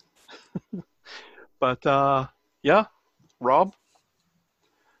sure. but yeah, Rob,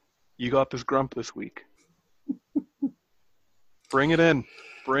 you got this grump this week. Bring it in.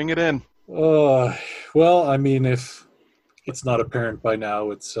 Bring it in. Well, I mean, if it's not apparent by now,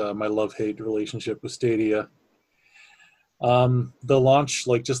 it's my love-hate relationship with Stadia. The launch,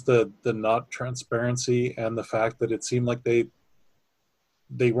 like just the not transparency and the fact that it seemed like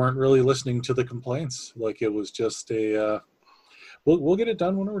they weren't really listening to the complaints. Like it was just a we'll get it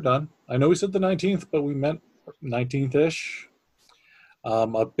done when we're done. I know we said the 19th, but we meant 19th-ish.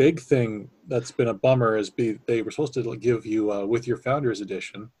 A big thing that's been a bummer is they were supposed to give you with your Founders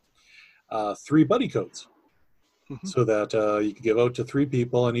Edition 3 buddy codes, Mhm. so that you could give out to 3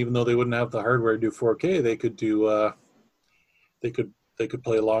 people, and even though they wouldn't have the hardware to do 4K, they could do they could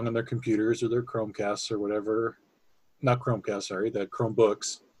play along on their computers or their Chromecasts or whatever. Not Chromecast, sorry, the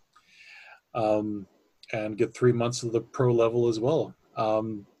Chromebooks, and get 3 months of the pro level as well.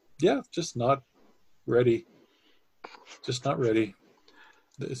 Yeah, just not ready. Just not ready.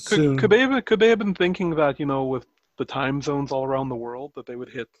 Soon. Could they have been thinking that, with the time zones all around the world, that they would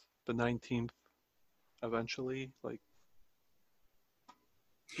hit the 19th eventually? Like,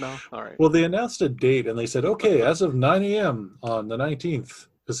 no? All right. Well, they announced a date and they said, okay, as of 9 a.m. on the 19th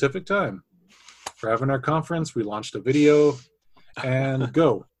Pacific time, we're having our conference. We launched a video and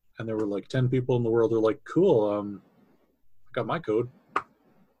go. And there were like 10 people in the world who were like, cool, I got my code.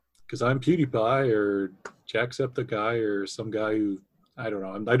 Because I'm PewDiePie or Jacksepticeye or some guy who, I don't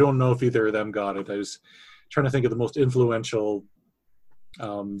know. I don't know if either of them got it. I was trying to think of the most influential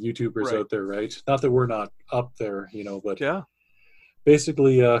YouTubers Right. out there, right? Not that we're not up there, but Yeah.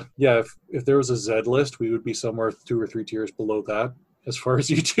 basically, yeah, if there was a Z list, we would be somewhere 2 or 3 tiers below that as far as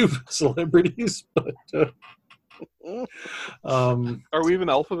YouTube celebrities. But Are we even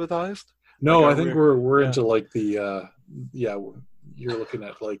alphabetized? no, Like, I think we're yeah. into like the yeah, you're looking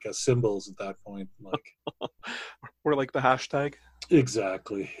at like symbols at that point, like We're like the hashtag.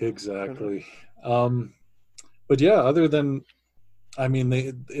 exactly. But yeah, other than, I mean,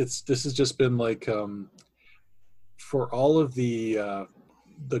 this has just been like for all of the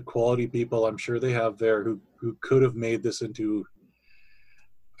quality people I'm sure they have there who could have made this into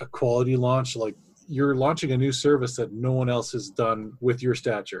a quality launch. Like you're launching a new service that no one else has done with your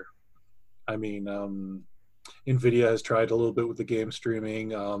stature. I mean, NVIDIA has tried a little bit with the game streaming.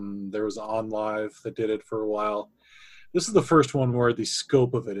 There was OnLive that did it for a while. This is the first one where the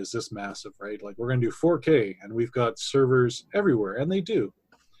scope of it is this massive, right? Like we're going to do 4K and we've got servers everywhere, and they do.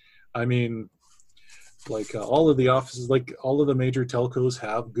 I mean, like all of the offices, like all of the major telcos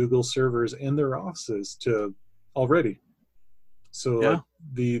have Google servers in their offices already. So Yeah. like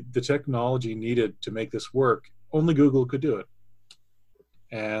the technology needed to make this work, only Google could do it.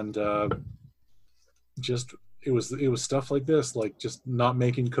 And just it was stuff like this, like just not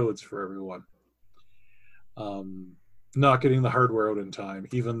making codes for everyone. Not getting the hardware out in time,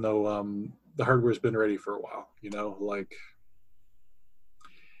 even though the hardware's been ready for a while, like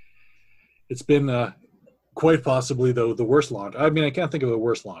it's been quite possibly though the worst launch. I mean, I can't think of a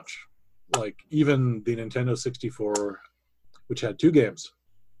worse launch. Like even the Nintendo 64, which had 2 games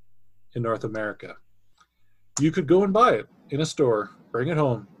in North America, you could go and buy it in a store, bring it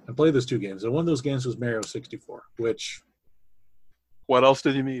home, and play those 2 games. And one of those games was Mario 64, which What else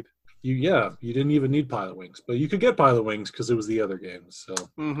did you need? you didn't even need Pilot Wings, but you could get Pilot Wings because it was the other games. So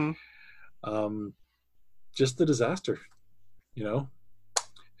just the disaster,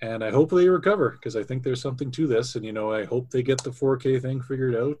 and I hope they recover, because I think there's something to this, and I hope they get the 4K thing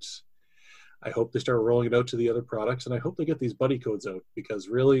figured out. I hope they start rolling it out to the other products, and I hope they get these buddy codes out, because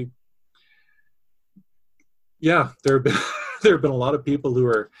really, yeah, there have been a lot of people who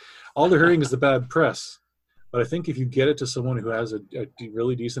are, all they're hearing is the bad press, But I think if you get it to someone who has a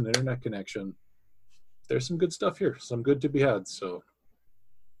really decent internet connection, there's some good stuff here, some good to be had. So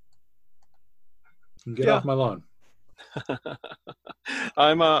you can get off my lawn.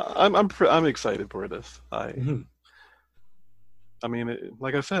 I'm excited for this. Mm-hmm. I mean,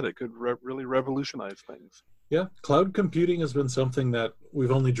 like I said, it could really revolutionize things. Yeah, cloud computing has been something that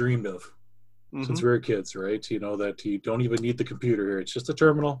we've only dreamed of since we were kids, right? You know, that you don't even need the computer here. It's just a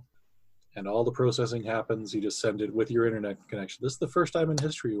terminal, and all the processing happens. You just send it with your internet connection. This is the first time in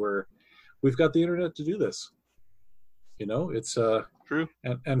history where we've got the internet to do this. You know, it's true.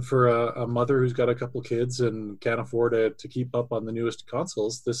 And for a mother who's got a couple kids and can't afford to keep up on the newest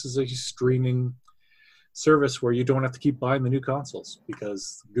consoles, this is a streaming service where you don't have to keep buying the new consoles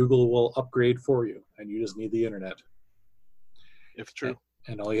because Google will upgrade for you, and you just need the internet. It's true.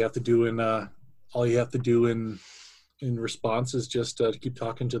 And all you have to do in response is just to keep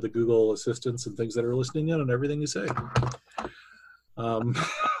talking to the Google assistants and things that are listening in on everything you say.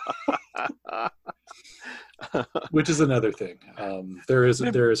 Which is another thing. There is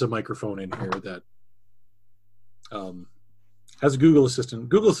a microphone in here that has a Google Assistant.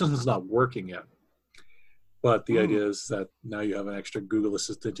 Google Assistant's not working yet, but the idea is that now you have an extra Google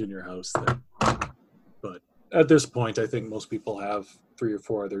Assistant in your house. But at this point, I think most people have 3 or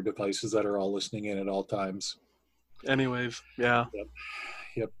 4 other devices that are all listening in at all times. Anyways, yeah.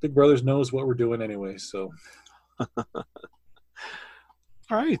 Yep. Big Brothers knows what we're doing anyway, so. All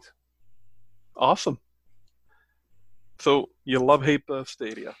right. Awesome. So you hate the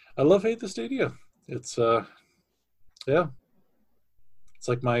Stadia. I hate the Stadia. It's yeah. It's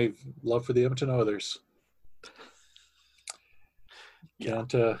like my love for the Edmonton Oilers.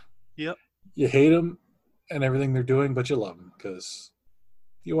 Can't yep. You hate them and everything they're doing, but you love them because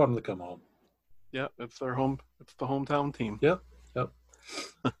you want them to come home. Yeah, it's their home. It's the hometown team. Yep.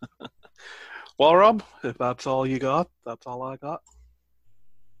 Well, Rob, if that's all you got, that's all I got.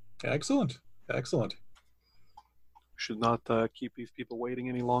 Excellent. Should not keep these people waiting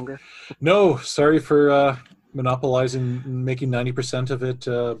any longer. No, sorry for monopolizing, making 90% of it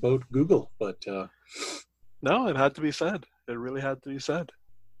about Google, but no, it had to be said. It really had to be said.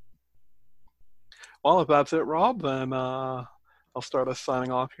 Well, if that's it, Rob, then I'll start us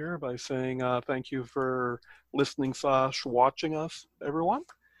signing off here by saying thank you for listening / watching us, everyone.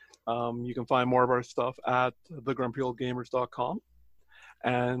 You can find more of our stuff at thegrumpyoldgamers.com.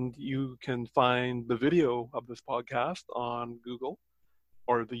 And you can find the video of this podcast on Google,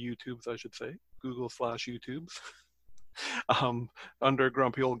 or the YouTubes, I should say, Google /YouTubes, under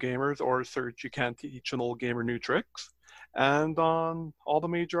Grumpy Old Gamers, or search You Can't Teach an Old Gamer New Tricks. And on all the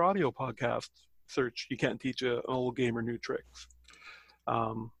major audio podcasts, search You Can't Teach an Old Gamer New Tricks.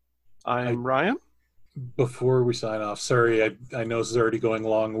 I'm Ryan. Before we sign off, sorry, I know this is already going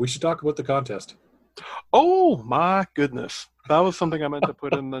long. We should talk about the contest. Oh, my goodness. That was something I meant to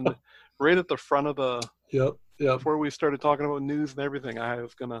put in right at the front of the... Yep. Before we started talking about news and everything, I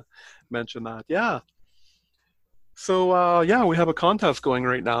was going to mention that. Yeah. So, we have a contest going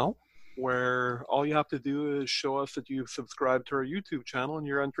right now where all you have to do is show us that you've subscribed to our YouTube channel and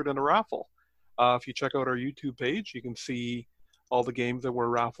you're entered in a raffle. If you check out our YouTube page, you can see all the games that we're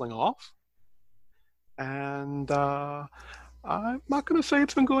raffling off. And I'm not going to say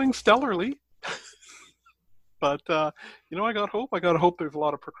it's been going stellarly. But, I got hope. I got hope there's a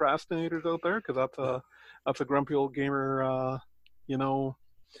lot of procrastinators out there because that's a grumpy old gamer,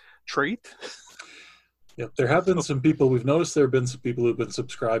 trait. Yep, there have been some people, we've noticed there have been some people who've been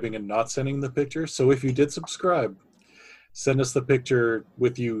subscribing and not sending the picture. So if you did subscribe, send us the picture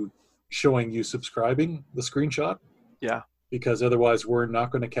with you showing you subscribing, the screenshot. Yeah. Because otherwise we're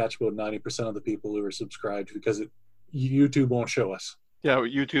not going to catch about 90% of the people who are subscribed because YouTube won't show us. Yeah,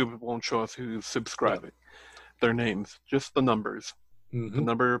 YouTube won't show us who's subscribing. Yeah. Their names, just the numbers, the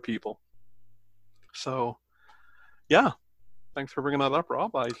number of people. So, yeah. Thanks for bringing that up,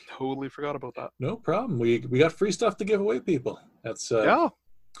 Rob. I totally forgot about that. No problem. We got free stuff to give away, people. That's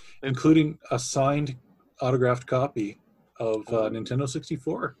including a signed, autographed copy of Nintendo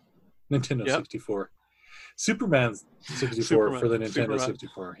 64. Nintendo 64. Superman 64 for the Nintendo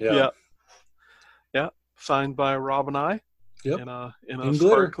 64. Yeah. Signed by Rob and I. Yep. In a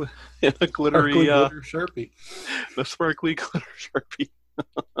glitter. In a glittery glitter Sharpie. The sparkly glitter Sharpie.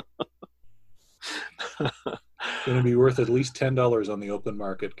 Going to be worth at least $10 on the open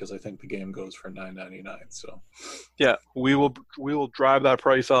market because I think the game goes for $9.99. So. Yeah, we will drive that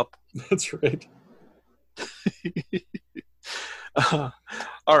price up. That's right. All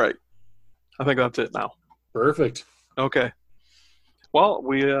right. I think that's it now. Perfect. Okay. Well,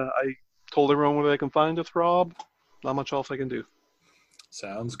 I told everyone where they can find us, Rob. Not much else I can do.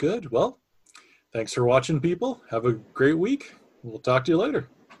 Sounds good. Well, Thanks for watching, people. Have a great week. We'll talk to you later.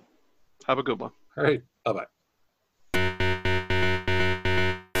 Have a good one. All right. Bye-bye.